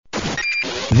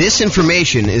This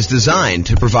information is designed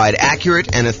to provide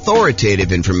accurate and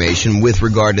authoritative information with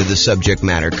regard to the subject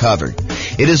matter covered.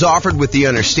 It is offered with the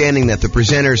understanding that the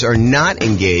presenters are not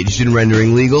engaged in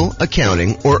rendering legal,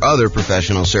 accounting, or other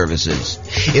professional services.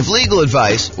 If legal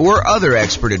advice or other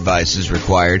expert advice is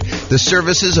required, the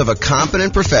services of a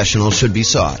competent professional should be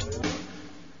sought.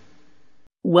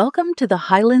 Welcome to the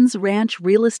Highlands Ranch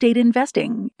Real Estate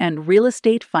Investing and Real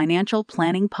Estate Financial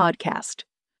Planning Podcast.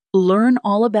 Learn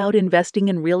all about investing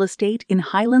in real estate in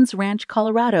Highlands Ranch,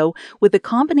 Colorado, with a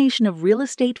combination of real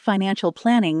estate financial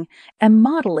planning and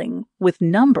modeling with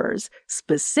numbers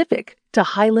specific to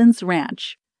Highlands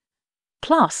Ranch.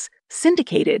 Plus,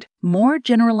 syndicated, more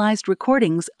generalized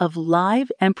recordings of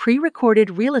live and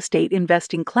pre-recorded real estate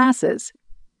investing classes.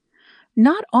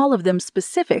 Not all of them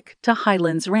specific to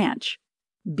Highlands Ranch.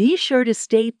 Be sure to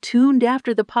stay tuned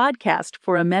after the podcast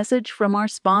for a message from our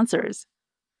sponsors.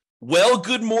 Well,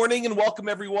 good morning and welcome,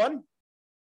 everyone.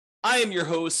 I am your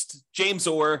host, James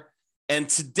Orr, and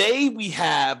today we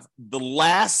have the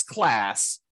last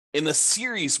class in the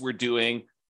series we're doing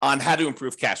on how to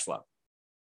improve cash flow.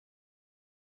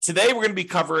 Today, we're going to be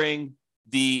covering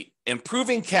the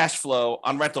improving cash flow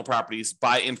on rental properties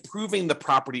by improving the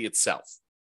property itself.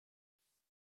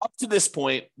 Up to this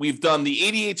point, we've done the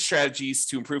 88 strategies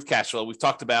to improve cash flow. We've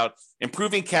talked about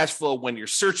improving cash flow when you're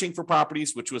searching for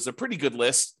properties, which was a pretty good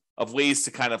list of ways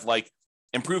to kind of like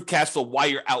improve cash flow while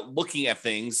you're out looking at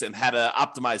things and how to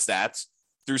optimize that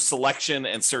through selection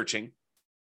and searching.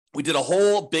 We did a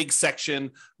whole big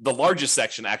section, the largest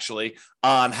section actually,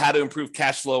 on how to improve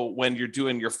cash flow when you're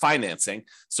doing your financing.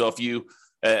 So if you,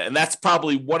 and that's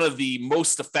probably one of the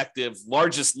most effective,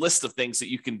 largest list of things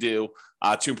that you can do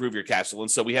to improve your cash flow.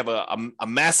 And so we have a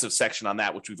massive section on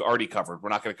that, which we've already covered. We're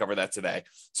not going to cover that today.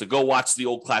 So go watch the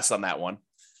old class on that one.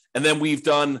 And then we've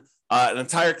done an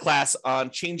entire class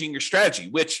on changing your strategy,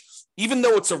 which even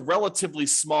though it's a relatively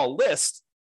small list,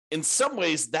 in some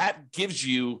ways that gives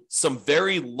you some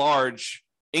very large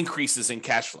increases in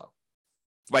cash flow.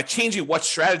 By changing what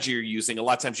strategy you're using, a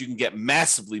lot of times you can get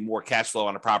massively more cash flow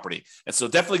on a property. And so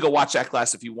definitely go watch that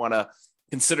class if you want to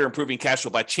consider improving cash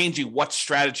flow by changing what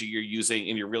strategy you're using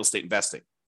in your real estate investing.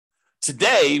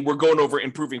 Today, we're going over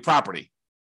improving property.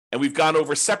 And we've gone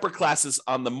over separate classes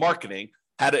on the marketing,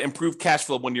 how to improve cash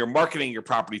flow when you're marketing your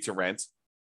property to rent.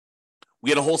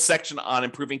 We had a whole section on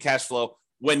improving cash flow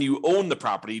when you own the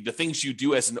property, the things you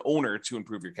do as an owner to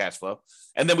improve your cash flow.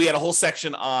 And then we had a whole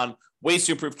section on ways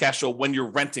to improve cash flow when you're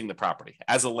renting the property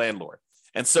as a landlord.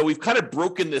 And so we've kind of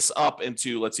broken this up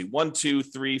into, let's see, 1, 2,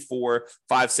 3, 4,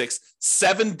 5, 6,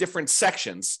 7 different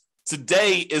sections.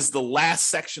 Today is the last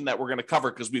section that we're going to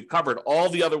cover because we've covered all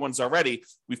the other ones already.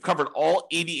 We've covered all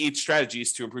 88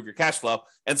 strategies to improve your cash flow.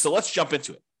 And so let's jump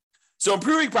into it. So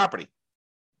improving property.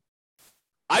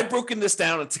 I've broken this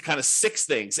down into kind of 6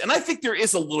 things. And I think there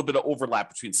is a little bit of overlap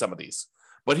between some of these.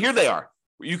 But here they are.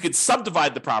 You could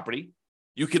subdivide the property.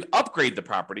 You could upgrade the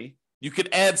property. You could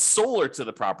add solar to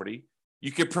the property.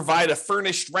 You could provide a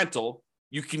furnished rental.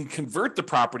 You can convert the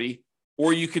property,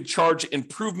 or you could charge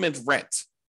improvement rent.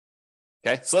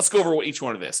 Okay, so let's go over what each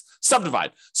one of this.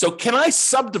 Subdivide. So can I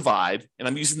subdivide, and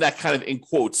I'm using that kind of in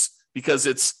quotes because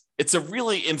it's a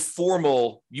really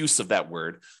informal use of that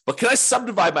word, but can I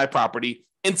subdivide my property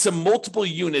into multiple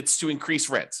units to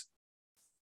increase rent?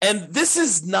 And this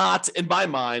is not, in my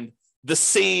mind, the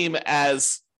same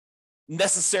as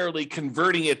necessarily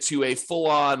converting it to a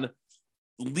full-on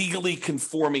legally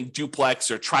conforming duplex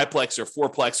or triplex or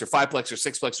fourplex or fiveplex or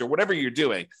sixplex or whatever you're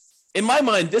doing. In my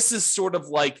mind, this is sort of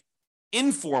like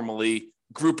informally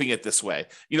grouping it this way.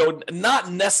 You know,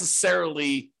 not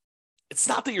necessarily, it's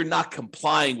not that you're not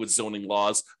complying with zoning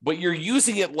laws, but you're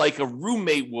using it like a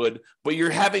roommate would, but you're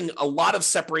having a lot of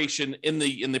separation in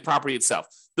the property itself.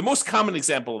 The most common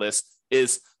example of this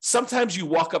is sometimes you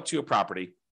walk up to a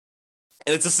property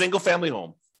and it's a single family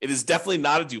home. It is definitely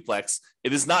not a duplex.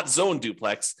 It is not zoned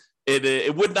duplex.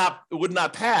 It would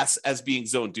not pass as being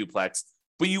zoned duplex,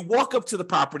 but you walk up to the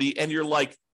property and you're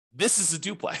like, this is a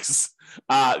duplex.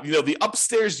 The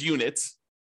upstairs unit,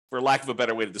 for lack of a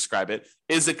better way to describe it,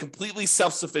 is a completely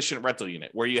self-sufficient rental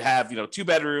unit where you have, 2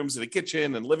 bedrooms and a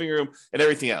kitchen and living room and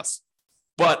everything else.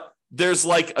 But there's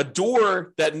like a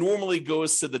door that normally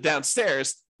goes to the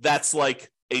downstairs that's like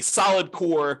a solid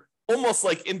core, almost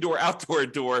like indoor-outdoor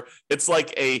door. It's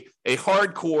like a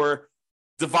hardcore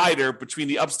divider between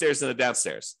the upstairs and the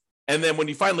downstairs. And then when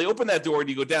you finally open that door and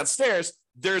you go downstairs,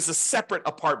 there's a separate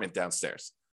apartment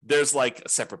downstairs. There's like a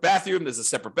separate bathroom, there's a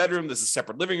separate bedroom, there's a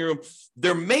separate living room.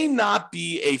 There may not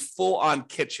be a full-on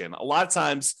kitchen. A lot of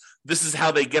times, this is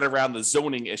how they get around the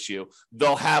zoning issue.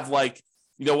 They'll have like,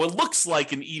 what looks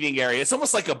like an eating area. It's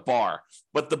almost like a bar,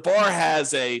 but the bar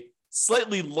has a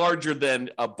slightly larger than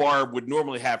a bar would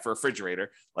normally have for a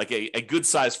refrigerator, like a good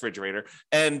sized refrigerator.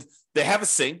 And they have a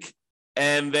sink,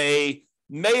 and they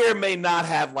may or may not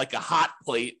have like a hot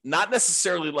plate, not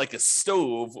necessarily like a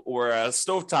stove or a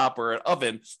stovetop or an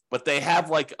oven, but they have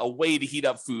like a way to heat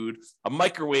up food, a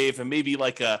microwave, and maybe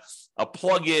like a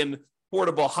plug-in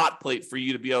portable hot plate for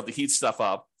you to be able to heat stuff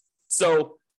up.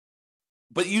 So,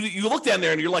 but you look down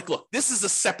there and you're like, look, this is a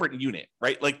separate unit,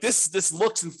 right? Like this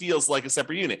looks and feels like a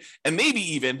separate unit. And maybe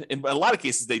even in a lot of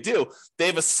cases they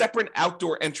have a separate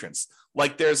outdoor entrance.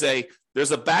 Like there's a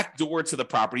back door to the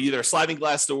property, either a sliding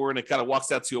glass door and it kind of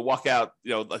walks out to a walkout,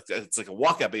 like it's like a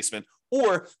walkout basement,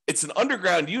 or it's an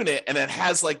underground unit and it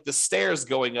has like the stairs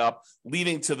going up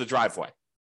leading to the driveway.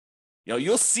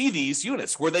 You'll see these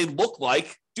units where they look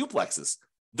like duplexes.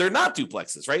 They're not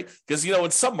duplexes, right? Because,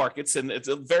 in some markets, and it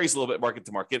varies a little bit market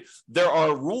to market, there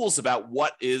are rules about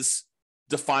what is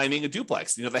defining a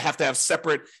duplex. They have to have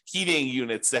separate heating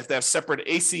units. They have to have separate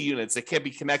AC units. They can't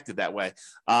be connected that way.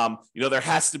 There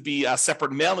has to be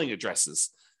separate mailing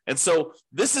addresses. And so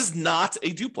this is not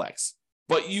a duplex,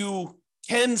 but you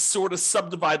can sort of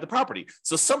subdivide the property.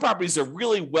 So some properties are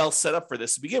really well set up for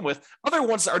this to begin with. Other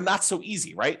ones are not so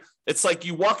easy, right? It's like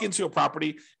you walk into a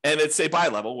property and it's a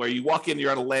bi-level where you walk in,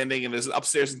 you're on a landing and there's an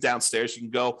upstairs and downstairs. You can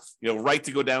go, right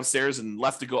to go downstairs and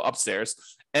left to go upstairs.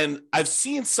 And I've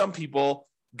seen some people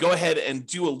go ahead and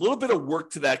do a little bit of work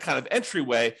to that kind of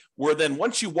entryway where then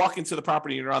once you walk into the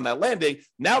property and you're on that landing,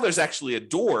 now there's actually a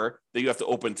door that you have to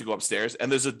open to go upstairs.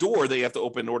 And there's a door that you have to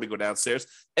open in order to go downstairs.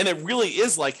 And it really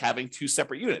is like having two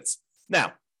separate units.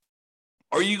 Now,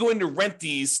 are you going to rent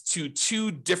these to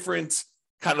two different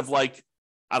kind of like,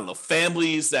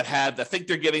 families that think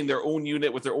they're getting their own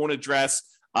unit with their own address?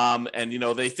 And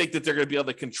they think that they're going to be able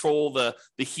to control the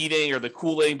heating or the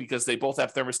cooling because they both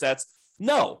have thermostats.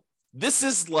 No. This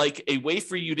is like a way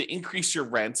for you to increase your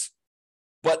rent,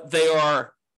 but they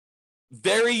are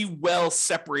very well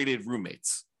separated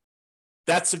roommates.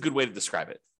 That's a good way to describe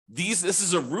it. This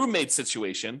is a roommate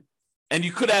situation, and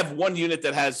you could have one unit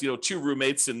that has, two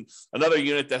roommates and another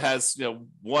unit that has,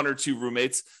 one or two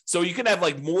roommates. So you can have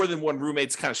like more than one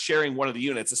roommates kind of sharing one of the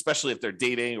units, especially if they're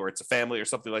dating or it's a family or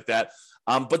something like that.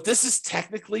 But this is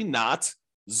technically not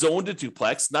zoned to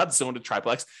duplex, not zoned to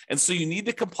triplex. And so you need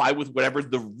to comply with whatever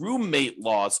the roommate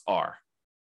laws are.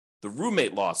 The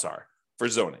roommate laws are for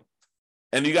zoning.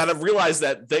 And you got to realize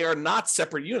that they are not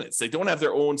separate units. They don't have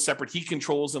their own separate heat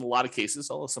controls in a lot of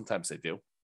cases, although sometimes they do.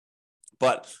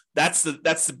 But that's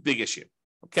the big issue.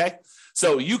 Okay.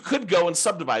 So you could go and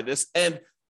subdivide this. And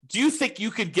do you think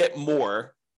you could get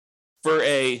more for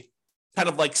a kind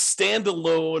of like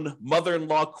standalone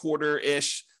mother-in-law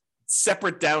quarter-ish,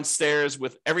 separate downstairs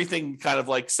with everything kind of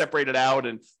like separated out,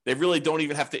 and they really don't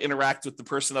even have to interact with the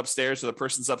person upstairs or the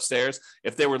person's upstairs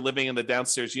if they were living in the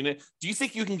downstairs unit? Do you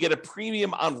think you can get a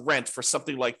premium on rent for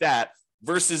something like that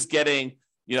versus getting,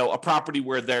 a property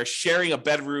where they're sharing a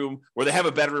bedroom, where they have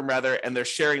a bedroom rather, and they're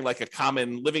sharing like a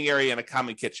common living area and a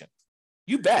common kitchen?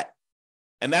 You bet.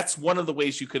 And that's one of the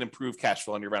ways you could improve cash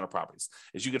flow on your rental properties,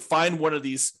 is you could find one of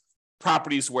these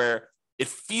properties where it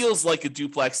feels like a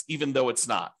duplex, even though it's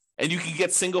not. And you can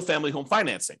get single family home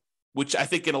financing, which I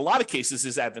think in a lot of cases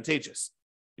is advantageous.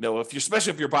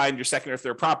 Especially if you're buying your second or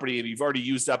third property and you've already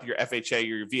used up your FHA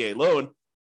or your VA loan,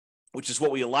 which is what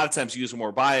we a lot of times use when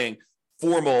we're buying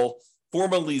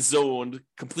formally zoned,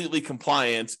 completely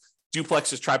compliant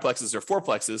duplexes, triplexes, or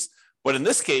fourplexes. But in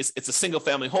this case, it's a single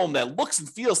family home that looks and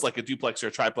feels like a duplex or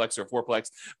a triplex or a fourplex,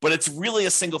 but it's really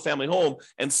a single family home.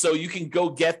 And so you can go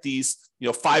get these,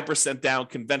 5% down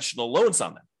conventional loans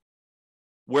on them.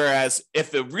 Whereas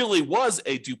if it really was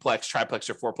a duplex, triplex,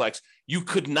 or fourplex, you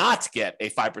could not get a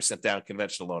 5% down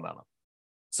conventional loan on them.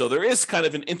 So there is kind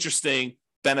of an interesting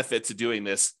benefit to doing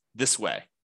this way.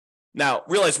 Now,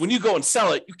 realize when you go and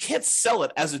sell it, you can't sell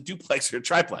it as a duplex or a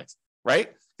triplex,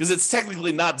 right? Because it's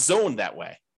technically not zoned that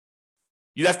way.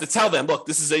 You'd have to tell them, look,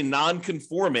 this is a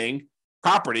non-conforming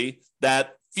property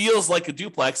that feels like a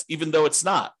duplex, even though it's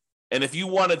not. And if you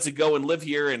wanted to go and live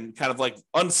here and kind of like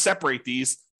unseparate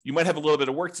these, you might have a little bit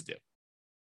of work to do.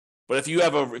 But if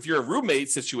you're a roommate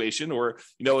situation, or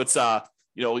it's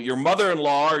your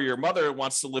mother-in-law or your mother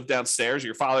wants to live downstairs, or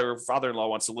your father-in-law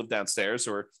wants to live downstairs,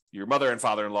 or your mother and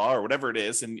father-in-law, or whatever it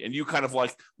is, and you kind of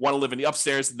like want to live in the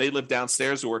upstairs and they live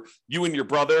downstairs, or you and your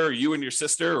brother, or you and your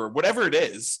sister, or whatever it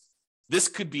is, this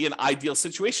could be an ideal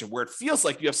situation where it feels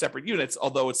like you have separate units,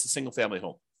 although it's a single-family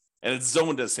home and it's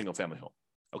zoned as a single-family home.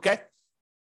 Okay,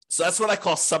 so that's what I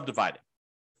call subdividing.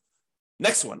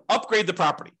 Next one, upgrade the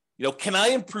property. Can I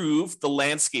improve the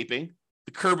landscaping,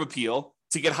 the curb appeal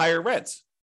to get higher rents?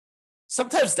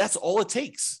 sometimes that's all it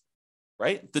takes,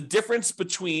 right? The difference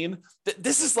between,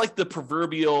 this is like the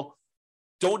proverbial,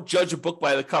 don't judge a book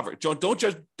by the cover.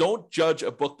 Don't judge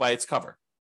a book by its cover.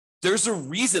 There's a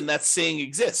reason that saying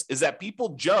exists, is that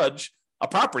people judge a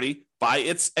property by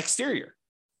its exterior.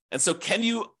 And so can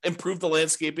you improve the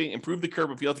landscaping, improve the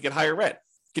curb appeal to get higher rent?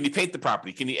 Can you paint the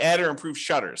property? Can you add or improve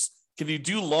shutters? Can you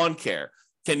do lawn care?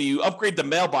 Can you upgrade the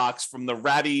mailbox from the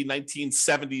ratty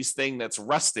 1970s thing that's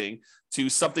rusting to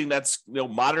something that's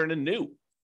modern and new?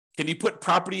 Can you put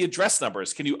property address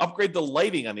numbers? Can you upgrade the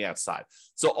lighting on the outside?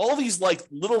 So all these like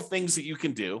little things that you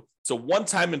can do. It's a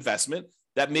one-time investment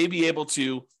that may be able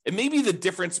to, it may be the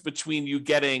difference between you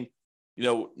getting,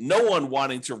 no one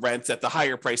wanting to rent at the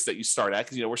higher price that you start at.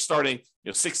 Because, we're starting,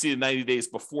 60 to 90 days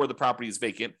before the property is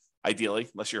vacant, ideally,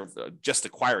 unless you're just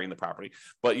acquiring the property.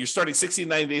 But you're starting 60 to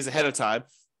 90 days ahead of time,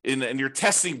 and you're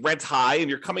testing rent high, and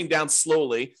you're coming down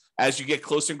slowly as you get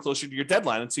closer and closer to your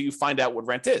deadline until you find out what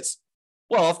rent is.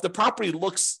 Well, if the property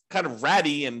looks kind of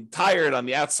ratty and tired on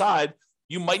the outside,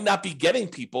 you might not be getting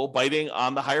people biting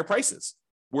on the higher prices.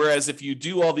 Whereas if you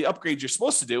do all the upgrades you're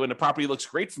supposed to do and the property looks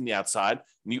great from the outside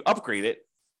and you upgrade it,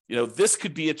 this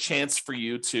could be a chance for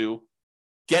you to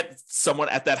get someone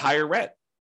at that higher rent.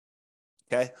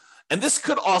 Okay. And this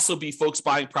could also be folks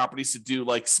buying properties to do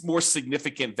like more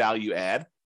significant value add,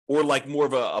 or like more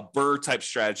of a BRRRR type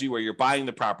strategy where you're buying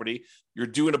the property, you're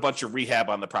doing a bunch of rehab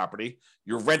on the property,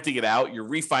 you're renting it out, you're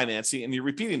refinancing, and you're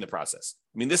repeating the process.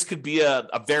 I mean, this could be a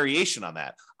variation on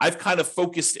that. I've kind of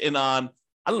focused in on,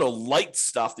 light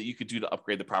stuff that you could do to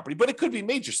upgrade the property, but it could be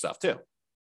major stuff too.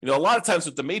 A lot of times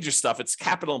with the major stuff, it's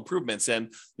capital improvements.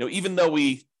 And, even though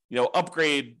we,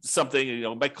 upgrade something,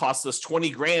 it might cost us 20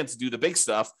 grand to do the big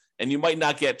stuff, and you might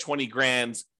not get 20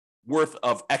 grand worth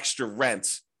of extra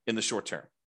rent in the short term.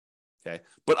 Okay.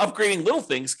 But upgrading little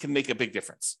things can make a big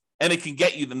difference, and it can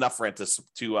get you enough rent to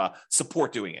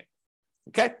support doing it.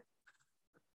 Okay.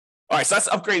 All right. So that's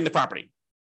upgrading the property.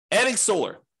 Adding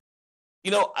solar.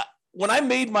 When I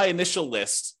made my initial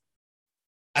list,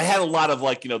 I had a lot of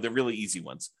the really easy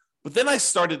ones. But then I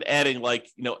started adding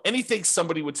anything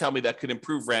somebody would tell me that could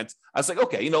improve rent. I was like,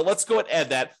 okay, let's go and add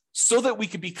that so that we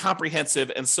could be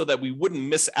comprehensive and so that we wouldn't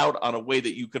miss out on a way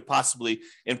that you could possibly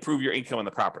improve your income on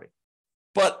the property.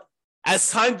 But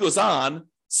as time goes on,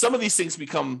 some of these things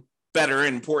become better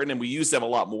and important, and we use them a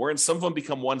lot more. And some of them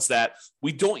become ones that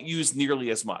we don't use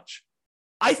nearly as much.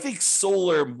 I think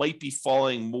solar might be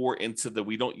falling more into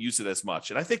we don't use it as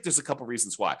much. And I think there's a couple of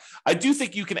reasons why. I do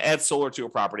think you can add solar to a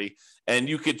property and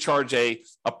you could charge a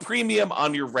premium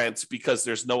on your rent because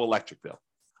there's no electric bill.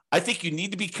 I think you need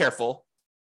to be careful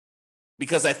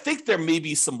because I think there may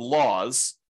be some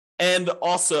laws, and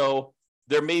also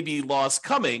there may be laws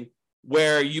coming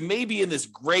where you may be in this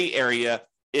gray area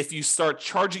if you start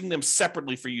charging them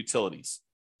separately for utilities.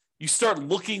 You start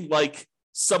looking like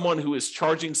someone who is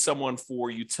charging someone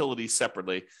for utilities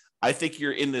separately. I think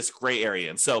you're in this gray area.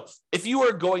 And so if you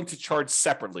are going to charge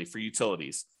separately for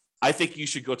utilities, I think you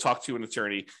should go talk to an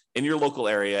attorney in your local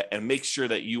area and make sure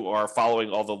that you are following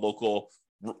all the local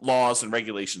laws and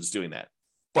regulations doing that.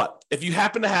 But if you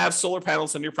happen to have solar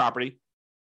panels on your property,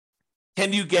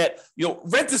 can you get,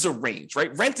 rent is a range,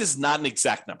 right? Rent is not an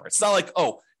exact number. It's not like,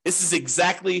 oh, this is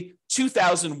exactly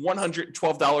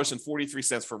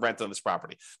 $2,112.43 for rent on this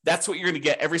property. That's what you're going to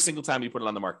get every single time you put it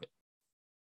on the market.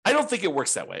 I don't think it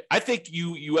works that way. I think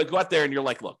you go out there and you're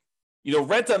like, look,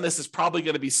 rent on this is probably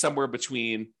going to be somewhere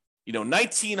between,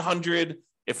 $1,900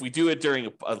 if we do it during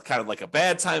a kind of like a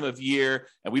bad time of year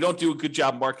and we don't do a good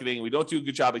job marketing, we don't do a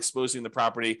good job exposing the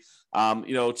property,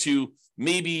 to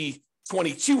maybe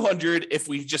 $2,200 if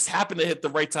we just happen to hit the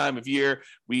right time of year.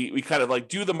 We kind of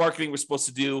do the marketing we're supposed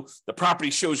to do. The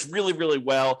property shows really, really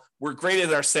well. We're great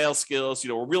at our sales skills.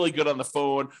 We're really good on the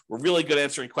phone. We're really good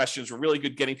answering questions. We're really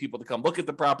good getting people to come look at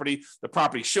the property. The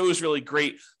property shows really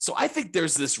great. So I think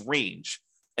there's this range.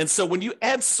 And so when you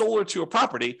add solar to a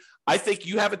property, I think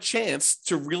you have a chance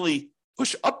to really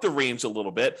push up the range a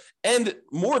little bit and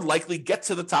more likely get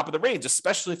to the top of the range,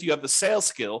 especially if you have the sales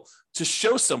skill to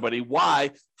show somebody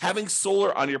why having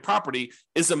solar on your property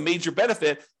is a major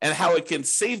benefit and how it can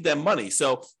save them money.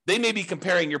 So they may be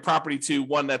comparing your property to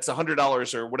one that's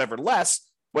 $100 or whatever less,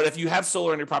 but if you have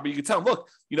solar on your property, you can tell them, look,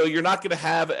 you're not going to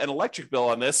have an electric bill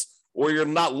on this, or you're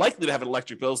not likely to have an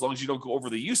electric bill as long as you don't go over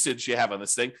the usage you have on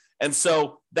this thing. And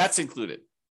so that's included.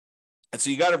 And so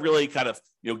you got to really kind of,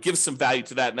 give some value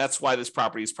to that. And that's why this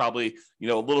property is probably,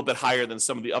 a little bit higher than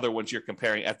some of the other ones you're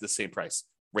comparing at the same price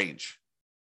range.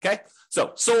 Okay.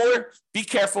 So solar, be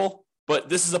careful, but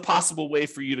this is a possible way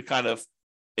for you to kind of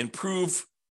improve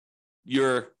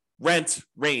your rent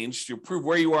range to prove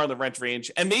where you are on the rent range.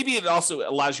 And maybe it also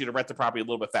allows you to rent the property a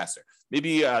little bit faster.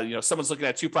 Maybe, someone's looking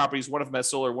at two properties, one of them has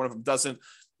solar, one of them doesn't.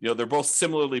 They're both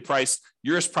similarly priced.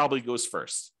 Yours probably goes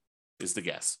first, is the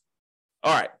guess.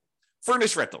 All right,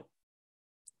 furnished rental.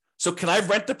 So can I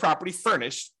rent the property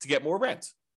furnished to get more rent?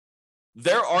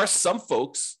 There are some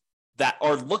folks that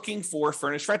are looking for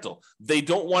furnished rental. They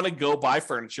don't want to go buy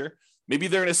furniture. Maybe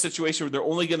they're in a situation where they're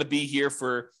only going to be here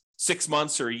for 6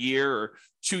 months or a year or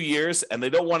 2 years, and they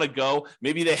don't want to go.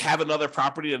 Maybe they have another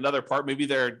property, another part. Maybe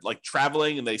they're like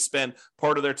traveling and they spend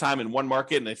part of their time in one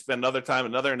market and they spend another time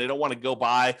in another, and they don't want to go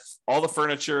buy all the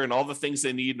furniture and all the things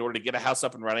they need in order to get a house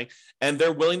up and running. And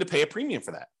they're willing to pay a premium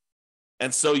for that.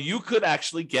 And so you could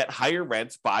actually get higher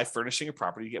rent by furnishing a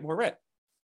property to get more rent.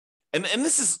 And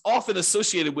this is often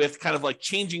associated with kind of like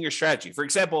changing your strategy. For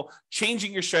example,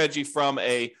 changing your strategy from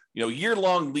a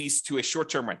year-long lease to a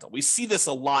short-term rental. We see this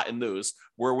a lot in those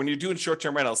where when you're doing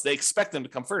short-term rentals, they expect them to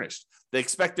come furnished. They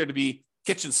expect there to be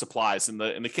kitchen supplies in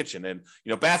the kitchen and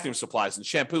bathroom supplies and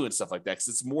shampoo and stuff like that. Because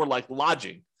it's more like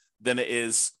lodging than it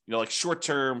is like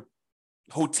short-term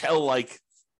hotel-like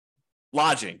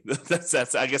lodging. That's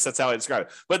I guess that's how I describe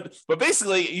it. But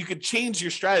basically, you could change your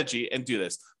strategy and do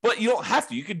this. But you don't have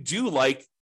to. You could do like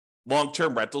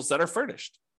long-term rentals that are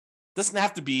furnished. It doesn't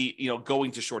have to be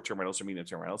going to short-term rentals or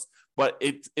medium-term rentals, but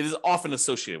it is often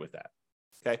associated with that.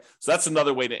 Okay, so that's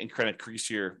another way to increase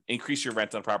your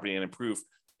rent on property and improve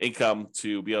income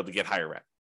to be able to get higher rent.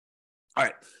 All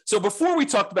right. So before we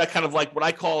talked about kind of like what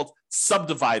I called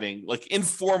subdividing, like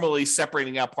informally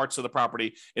separating out parts of the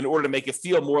property in order to make it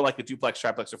feel more like a duplex,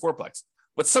 triplex, or fourplex.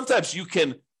 But sometimes you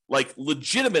can like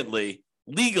legitimately,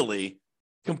 legally,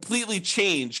 completely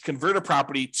convert a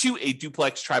property to a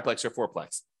duplex, triplex, or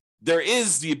fourplex. There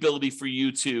is the ability for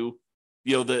you to,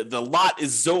 the lot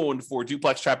is zoned for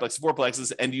duplex, triplex,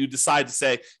 fourplexes, and you decide to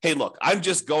say, hey, look, I'm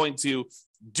just going to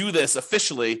do this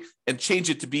officially and change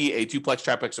it to be a duplex,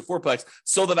 triplex, or fourplex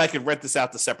so that I can rent this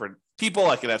out to separate people.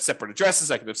 I can have separate addresses.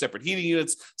 I can have separate heating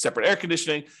units, separate air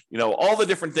conditioning. All the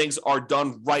different things are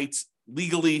done right,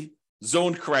 legally,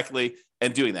 zoned correctly,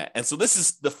 and doing that. And so this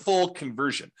is the full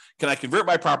conversion. Can I convert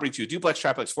my property to a duplex,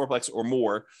 triplex, fourplex, or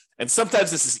more? And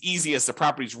sometimes this is easy as the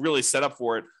property is really set up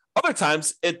for it. Other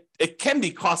times it can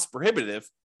be cost prohibitive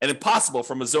and impossible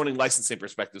from a zoning licensing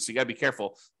perspective. So you got to be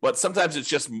careful, but sometimes it's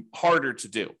just harder to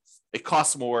do. It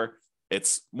costs more,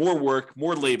 it's more work,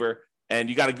 more labor, and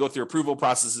you got to go through approval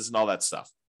processes and all that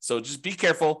stuff. So just be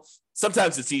careful.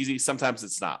 Sometimes it's easy, sometimes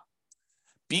it's not.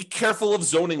 Be careful of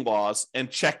zoning laws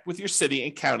and check with your city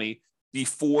and county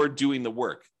before doing the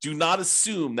work. Do not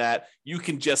assume that you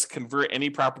can just convert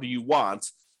any property you want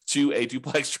to a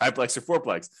duplex, triplex, or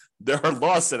fourplex. There are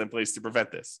laws set in place to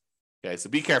prevent this. Okay, so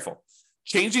be careful.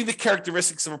 Changing the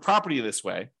characteristics of a property this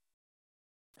way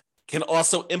can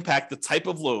also impact the type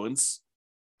of loans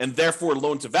and therefore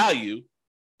loan to value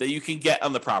that you can get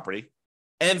on the property.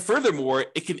 And furthermore,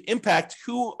 it can impact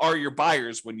who are your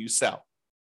buyers when you sell.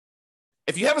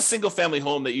 If you have a single family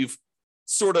home that you've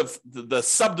sort of the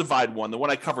subdivide one, the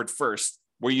one I covered first,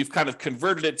 where you've kind of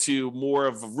converted it to more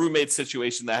of a roommate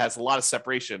situation that has a lot of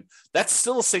separation, that's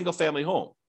still a single family home.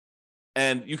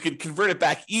 And you can convert it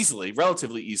back easily,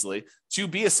 relatively easily, to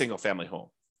be a single family home.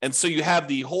 And so you have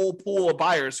the whole pool of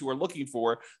buyers who are looking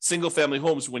for single family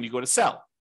homes when you go to sell.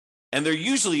 And there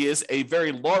usually is a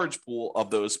very large pool of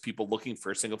those people looking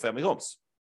for single family homes.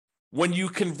 When you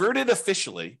convert it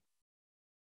officially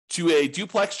to a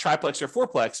duplex, triplex, or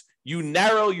fourplex, you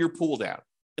narrow your pool down.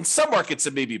 In some markets,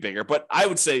 it may be bigger, but I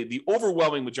would say the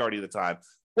overwhelming majority of the time,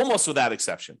 almost without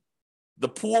exception, the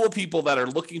pool of people that are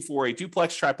looking for a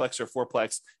duplex, triplex, or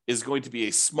fourplex is going to be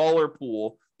a smaller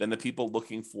pool than the people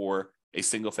looking for a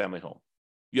single family home.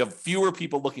 You have fewer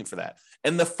people looking for that.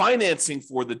 And the financing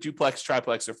for the duplex,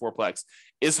 triplex, or fourplex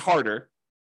is harder,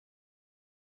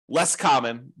 less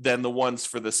common than the ones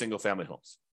for the single family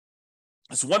homes.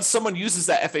 So once someone uses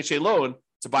that FHA loan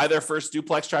to buy their first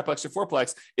duplex, triplex, or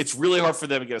fourplex, it's really hard for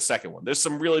them to get a second one. There's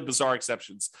some really bizarre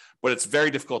exceptions, but it's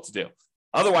very difficult to do.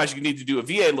 Otherwise, you need to do a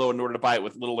VA loan in order to buy it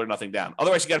with little or nothing down.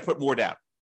 Otherwise, you got to put more down.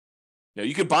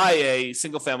 You could buy a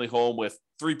single family home with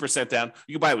 3% down.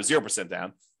 You can buy it with 0%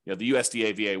 down. The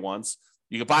USDA VA ones.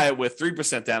 You can buy it with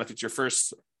 3% down if it's your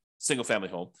first single family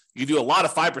home. You can do a lot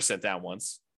of 5% down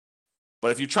ones.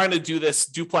 But if you're trying to do this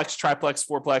duplex, triplex,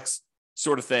 fourplex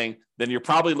sort of thing, then you're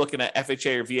probably looking at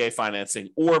FHA or VA financing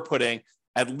or putting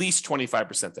at least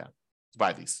 25% down to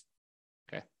buy these.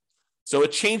 Okay. So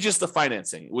it changes the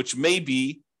financing, which may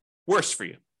be worse for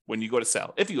you when you go to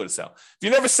sell, if you go to sell. If you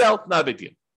never sell, not a big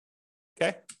deal.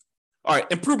 Okay. All right.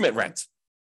 Improvement rent.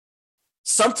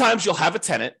 Sometimes you'll have a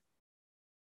tenant.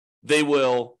 They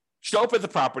will show up at the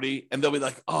property and they'll be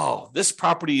like, oh, this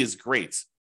property is great.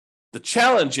 The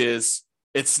challenge is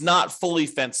it's not fully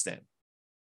fenced in.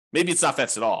 Maybe it's not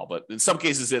fenced at all, but in some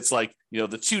cases it's like,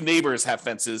 the two neighbors have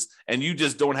fences and you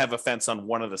just don't have a fence on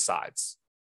one of the sides.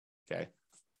 Okay.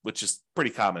 Which is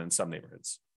pretty common in some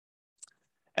neighborhoods.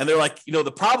 And they're like,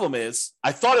 the problem is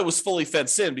I thought it was fully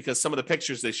fenced in because some of the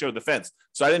pictures they showed the fence.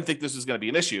 So I didn't think this was going to be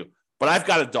an issue, but I've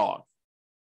got a dog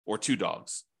or two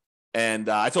dogs. And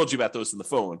I told you about those on the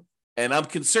phone. And I'm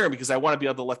concerned because I want to be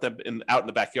able to let them out in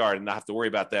the backyard and not have to worry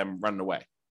about them running away.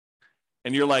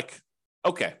 And you're like,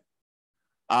 okay,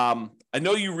 I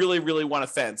know you really, really want a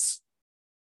fence.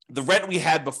 The rent we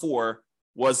had before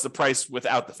was the price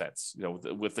without the fence,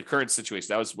 with the current situation.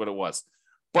 That was what it was.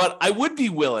 But I would be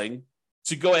willing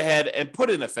to go ahead and put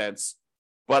in a fence,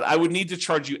 but I would need to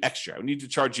charge you extra. I would need to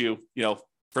charge you,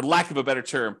 for lack of a better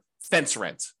term, fence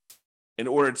rent in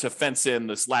order to fence in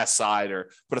this last side or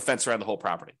put a fence around the whole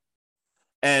property.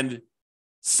 And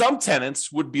some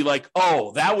tenants would be like,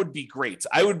 oh, that would be great.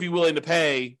 I would be willing to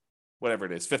pay whatever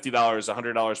it is, $50,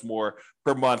 $100 more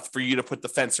per month for you to put the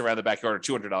fence around the backyard, or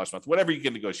 $200 a month, whatever you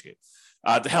can negotiate,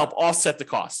 to help offset the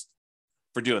cost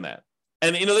for doing that.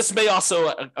 And, this may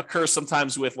also occur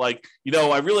sometimes with like,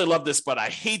 I really love this, but I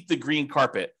hate the green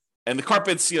carpet. And the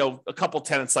carpet's, a couple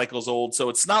tenant cycles old. So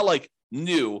it's not like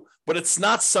new, but it's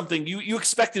not something you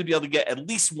expect to be able to get at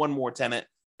least one more tenant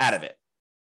out of it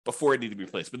before it needs to be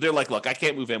replaced. But they're like, look, I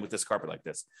can't move in with this carpet like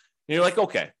this. And you're like,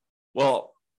 okay,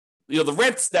 well, the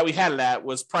rent that we had it at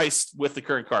was priced with the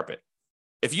current carpet.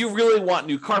 If you really want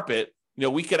new carpet,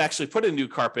 we could actually put in new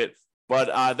carpet,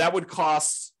 but that would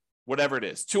cost whatever it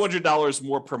is, $200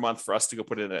 more per month for us to go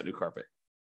put in that new carpet.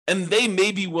 And they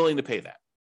may be willing to pay that.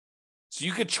 So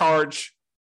you could charge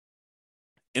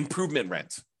improvement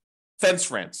rent, fence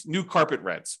rent, new carpet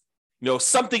rent,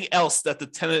 something else that the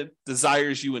tenant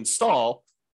desires you install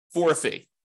for a fee.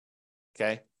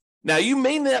 Okay. Now you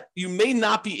may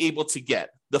not be able to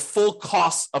get the full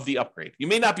cost of the upgrade. You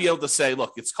may not be able to say,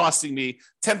 look, it's costing me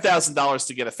 $10,000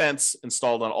 to get a fence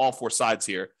installed on all four sides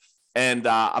here. And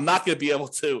I'm not going to be able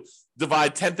to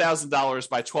divide $10,000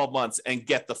 by 12 months and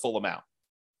get the full amount.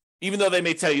 Even though they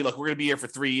may tell you, look, we're going to be here for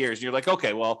 3 years. And you're like,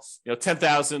 okay, well,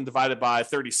 10,000 divided by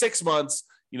 36 months,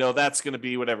 that's going to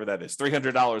be whatever that is,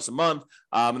 $300 a month.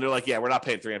 And they're like, yeah, we're not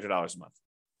paying $300 a month.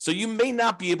 So you may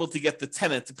not be able to get the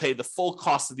tenant to pay the full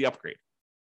cost of the upgrade.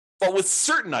 But with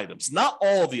certain items, not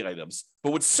all of the items,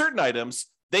 but with certain items,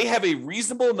 they have a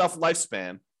reasonable enough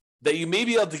lifespan that you may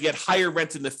be able to get higher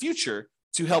rent in the future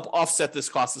to help offset this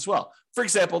cost as well. For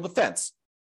example, the fence.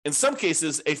 In some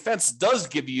cases, a fence does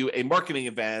give you a marketing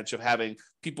advantage of having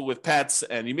people with pets,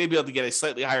 and you may be able to get a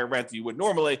slightly higher rent than you would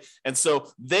normally. And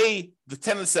so the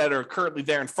tenants that are currently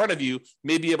there in front of you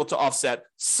may be able to offset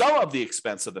some of the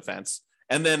expense of the fence.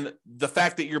 And then the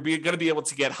fact that you're going to be able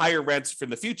to get higher rents for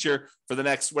the future for the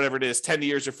next, whatever it is, 10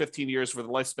 years or 15 years for the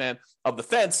lifespan of the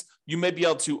fence, you may be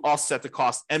able to offset the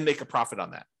cost and make a profit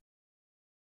on that.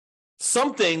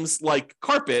 Some things like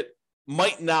carpet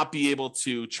might not be able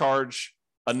to charge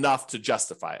enough to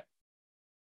justify it.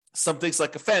 Some things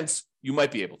like a fence, you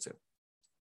might be able to.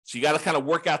 So you got to kind of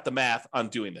work out the math on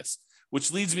doing this,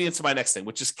 which leads me into my next thing,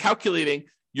 which is calculating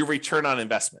your return on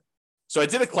investment. So I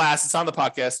did a class, it's on the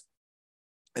podcast.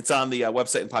 It's on the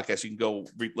website and podcast. You can go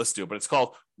listen to it, but it's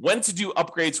called When to Do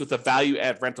Upgrades with a Value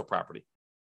Add Rental Property.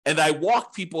 And I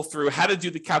walk people through how to do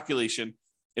the calculation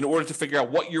in order to figure out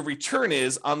what your return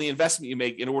is on the investment you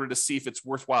make in order to see if it's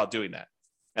worthwhile doing that.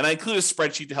 And I include a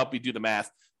spreadsheet to help you do the math,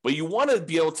 but you want to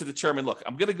be able to determine, look,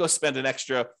 I'm going to go spend an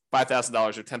extra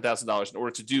 $5,000 or $10,000 in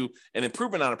order to do an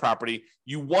improvement on a property.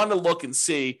 You want to look and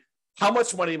see how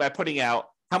much money am I putting out?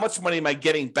 How much money am I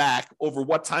getting back over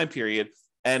what time period?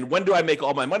 And when do I make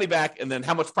all my money back? And then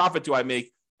how much profit do I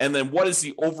make? And then what is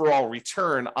the overall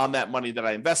return on that money that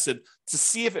I invested to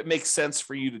see if it makes sense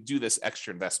for you to do this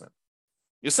extra investment?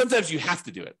 Sometimes you have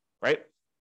to do it, right?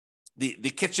 The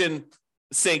kitchen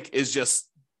sink is just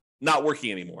not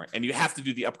working anymore and you have to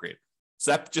do the upgrade.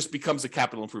 So that just becomes a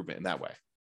capital improvement in that way.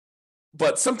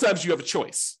 But sometimes you have a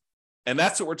choice. And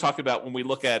that's what we're talking about when we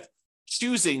look at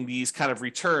choosing these kind of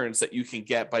returns that you can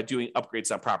get by doing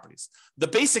upgrades on properties. The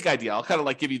basic idea, I'll kind of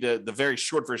like give you the very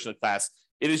short version of the class.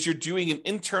 It is you're doing an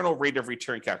internal rate of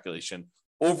return calculation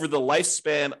over the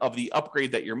lifespan of the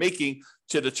upgrade that you're making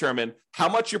to determine how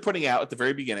much you're putting out at the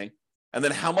very beginning, and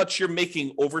then how much you're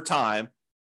making over time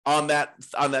on that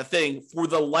thing for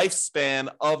the lifespan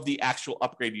of the actual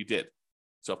upgrade you did.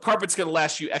 So if carpet's going to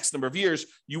last you X number of years,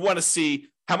 you want to see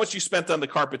how much you spent on the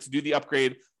carpet to do the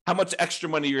upgrade, how much extra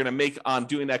money you're going to make on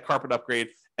doing that carpet upgrade.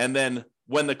 And then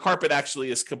when the carpet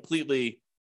actually is completely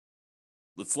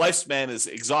its lifespan is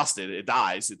exhausted, it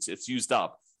dies, it's used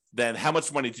up, then how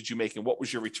much money did you make and what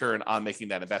was your return on making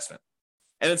that investment?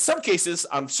 And in some cases,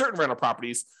 on certain rental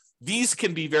properties, these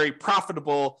can be very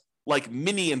profitable, like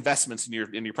mini investments in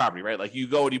your property, right? Like you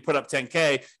go and you put up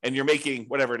 10K and you're making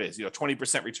whatever it is,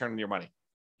 20% return on your money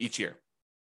each year.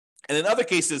 And in other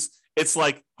cases, it's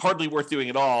like hardly worth doing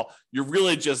at all. You're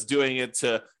really just doing it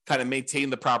to kind of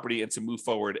maintain the property and to move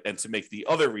forward and to make the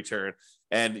other return.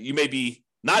 And you may be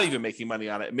not even making money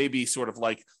on it. It may be sort of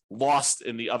like lost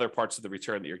in the other parts of the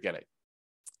return that you're getting.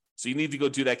 So you need to go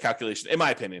do that calculation, in my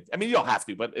opinion. I mean, you don't have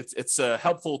to, but it's a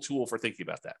helpful tool for thinking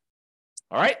about that.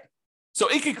 All right. So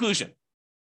in conclusion,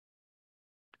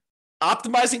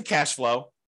 optimizing cash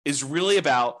flow is really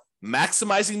about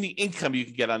maximizing the income you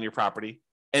can get on your property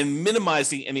and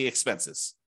minimizing any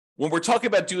expenses. When we're talking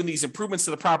about doing these improvements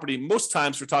to the property, most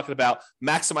times we're talking about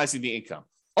maximizing the income.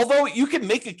 Although you can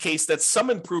make a case that some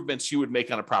improvements you would make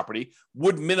on a property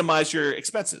would minimize your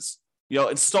expenses.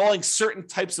 Installing certain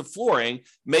types of flooring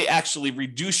may actually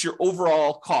reduce your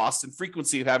overall cost and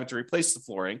frequency of having to replace the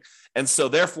flooring. And so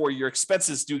therefore your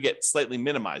expenses do get slightly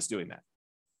minimized doing that.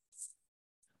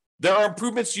 There are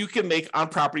improvements you can make on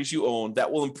properties you own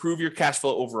that will improve your cash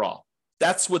flow overall.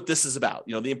 That's what this is about.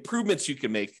 The improvements you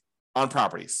can make on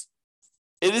properties.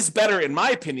 It is better, in my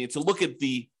opinion, to look at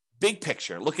the big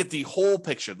picture, look at the whole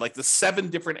picture, like the 7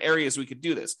 different areas we could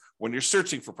do this. When you're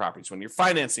searching for properties, when you're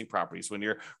financing properties, when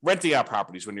you're renting out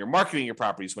properties, when you're marketing your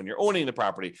properties, when you're owning the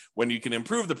property, when you can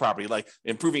improve the property, like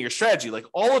improving your strategy, like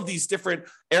all of these different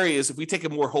areas. If we take a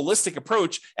more holistic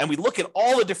approach and we look at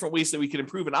all the different ways that we can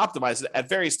improve and optimize it at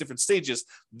various different stages,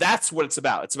 that's what it's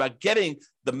about. It's about getting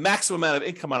the maximum amount of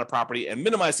income on a property and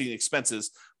minimizing the expenses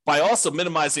by also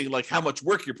minimizing like how much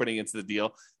work you're putting into the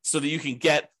deal so that you can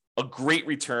get a great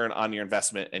return on your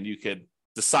investment, and you could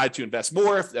decide to invest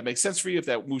more if that makes sense for you, if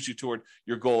that moves you toward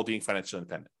your goal of being financially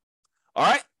independent. All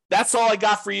right, that's all I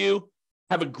got for you.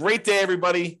 Have a great day,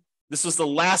 everybody. This was the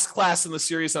last class in the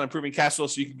series on improving cash flow,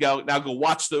 so you can go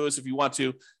watch those if you want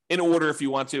to, in order if you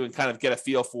want to, and kind of get a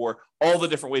feel for all the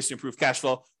different ways to improve cash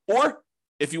flow. Or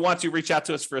if you want to, reach out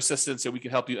to us for assistance, and we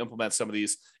can help you implement some of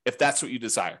these if that's what you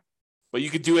desire. But you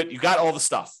could do it. You got all the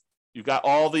stuff. You've got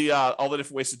all the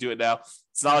different ways to do it now.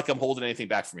 It's not like I'm holding anything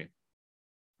back from you.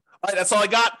 All right, that's all I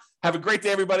got. Have a great day,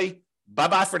 everybody.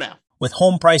 Bye-bye for now. With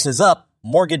home prices up,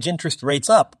 mortgage interest rates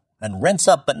up, and rents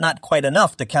up but not quite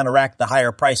enough to counteract the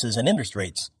higher prices and interest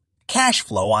rates, cash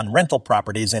flow on rental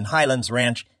properties in Highlands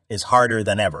Ranch is harder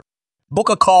than ever. Book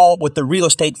a call with the Real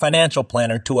Estate Financial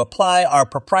Planner to apply our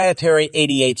proprietary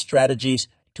 88 strategies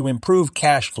to improve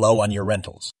cash flow on your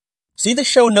rentals. See the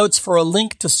show notes for a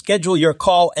link to schedule your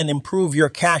call and improve your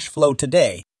cash flow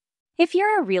today. If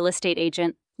you're a real estate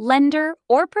agent, lender,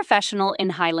 or professional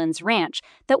in Highlands Ranch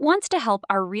that wants to help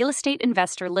our real estate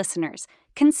investor listeners,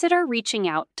 consider reaching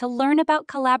out to learn about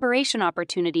collaboration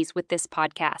opportunities with this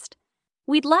podcast.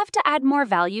 We'd love to add more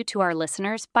value to our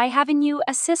listeners by having you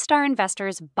assist our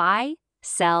investors buy,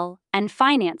 sell, and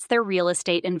finance their real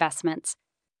estate investments.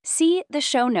 See the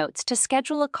show notes to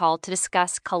schedule a call to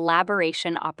discuss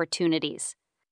collaboration opportunities.